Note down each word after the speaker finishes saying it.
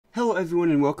Hello everyone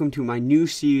and welcome to my new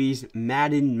series,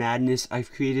 Madden Madness.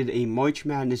 I've created a March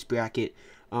Madness bracket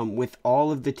with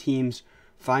all of the teams'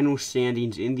 final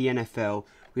standings in the NFL.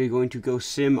 We're going to go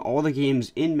sim all the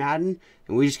games in Madden,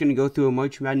 and we're just going to go through a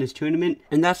March Madness tournament.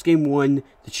 And that's game 1.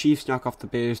 The Chiefs knock off the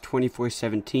Bears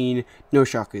 24-17. No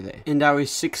shocker there. And our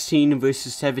 16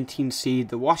 versus 17 seed,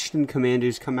 the Washington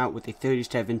Commanders, come out with a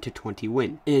 37-20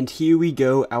 win. And here we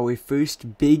go, our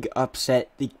first big upset.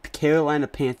 The Carolina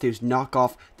Panthers knock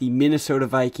off the Minnesota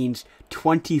Vikings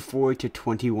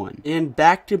 24-21. And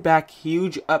back-to-back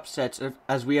huge upsets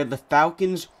as we have the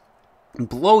Falcons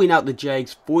blowing out the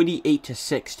Jags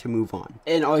 48-6 to move on.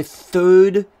 And our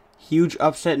third huge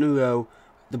upset in a row,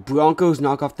 the Broncos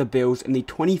knock off the Bills, and the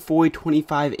 24,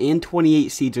 25, and 28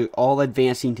 seeds are all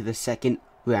advancing to the second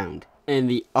round. And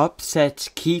the upsets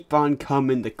keep on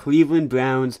coming. The Cleveland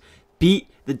Browns beat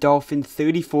the Dolphins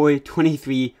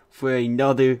 34-23 for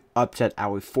another upset,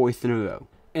 our fourth in a row.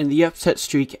 And the upset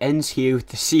streak ends here with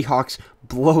the Seahawks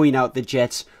blowing out the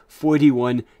Jets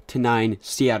 41-9.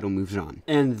 Seattle moves on.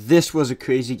 And this was a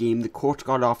crazy game. The Colts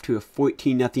got off to a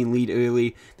 14-0 lead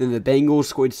early. Then the Bengals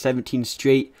scored 17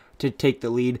 straight to take the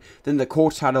lead. Then the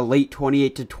Colts had a late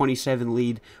 28-27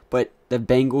 lead, but the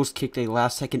Bengals kicked a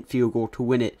last-second field goal to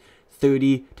win it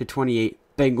 30-28.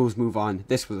 Bengals move on.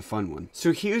 This was a fun one.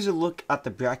 So here's a look at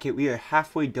the bracket. We are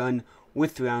halfway done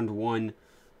with round 1.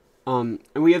 And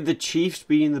we have the Chiefs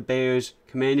beating the Bears,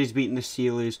 Commanders beating the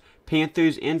Steelers,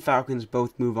 Panthers and Falcons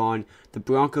both move on, the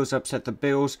Broncos upset the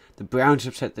Bills, the Browns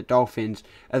upset the Dolphins,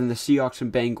 and then the Seahawks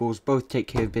and Bengals both take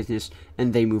care of business,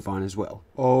 and they move on as well.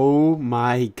 Oh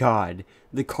my god.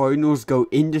 The Cardinals go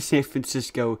into San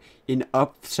Francisco and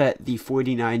upset the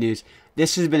 49ers.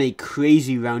 This has been a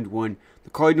crazy round 1. The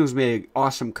Cardinals made an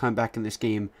awesome comeback in this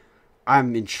game.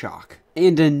 I'm in shock.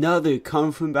 And another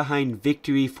come-from-behind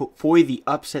victory for the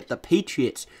upset. The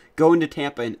Patriots go into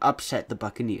Tampa and upset the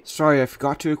Buccaneers. Sorry, I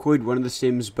forgot to record one of the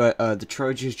sims, but the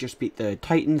Chargers just beat the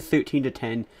Titans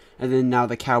 13-10, and then now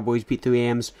the Cowboys beat the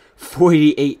Rams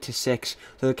 48-6,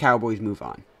 so the Cowboys move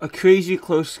on. A crazy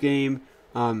close game,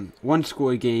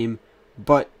 one-score game,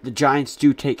 but the Giants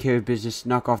do take care of business,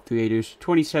 knock off the Raiders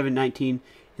 27-19.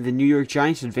 The New York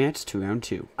Giants advance to round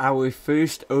 2. Our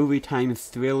first overtime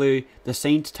thriller. The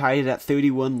Saints tied it at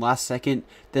 31 last second.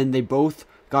 Then they both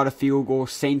got a field goal.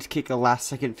 Saints kick a last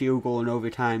second field goal in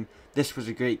overtime. This was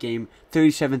a great game.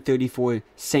 37-34.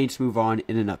 Saints move on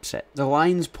in an upset. The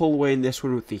Lions pull away in this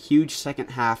one with a huge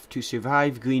second half to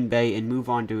survive Green Bay and move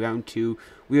on to round 2.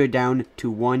 We are down to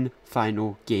one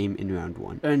final game in round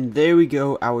 1. And there we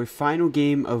go. Our final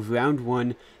game of round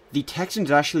 1. The Texans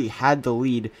actually had the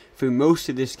lead for most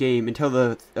of this game until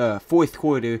the fourth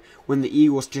quarter, when the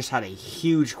Eagles just had a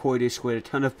huge quarter, scored a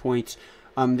ton of points.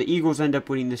 The Eagles end up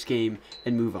winning this game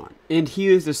and move on. And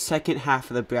here's the second half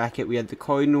of the bracket. We had the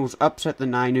Cardinals upset the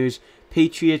Niners,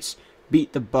 Patriots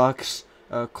beat the Bucks,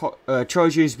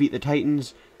 Chargers beat the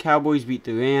Titans, Cowboys beat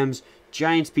the Rams,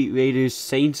 Giants beat Raiders,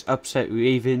 Saints upset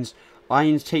Ravens,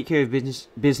 Lions take care of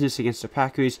business against the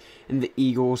Packers, and the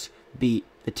Eagles beat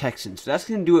the Texans. So that's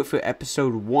going to do it for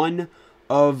episode 1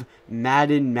 of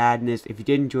Madden Madness. If you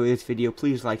did enjoy this video,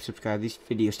 please like, subscribe. These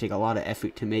videos take a lot of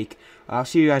effort to make. I'll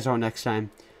see you guys all next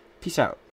time. Peace out.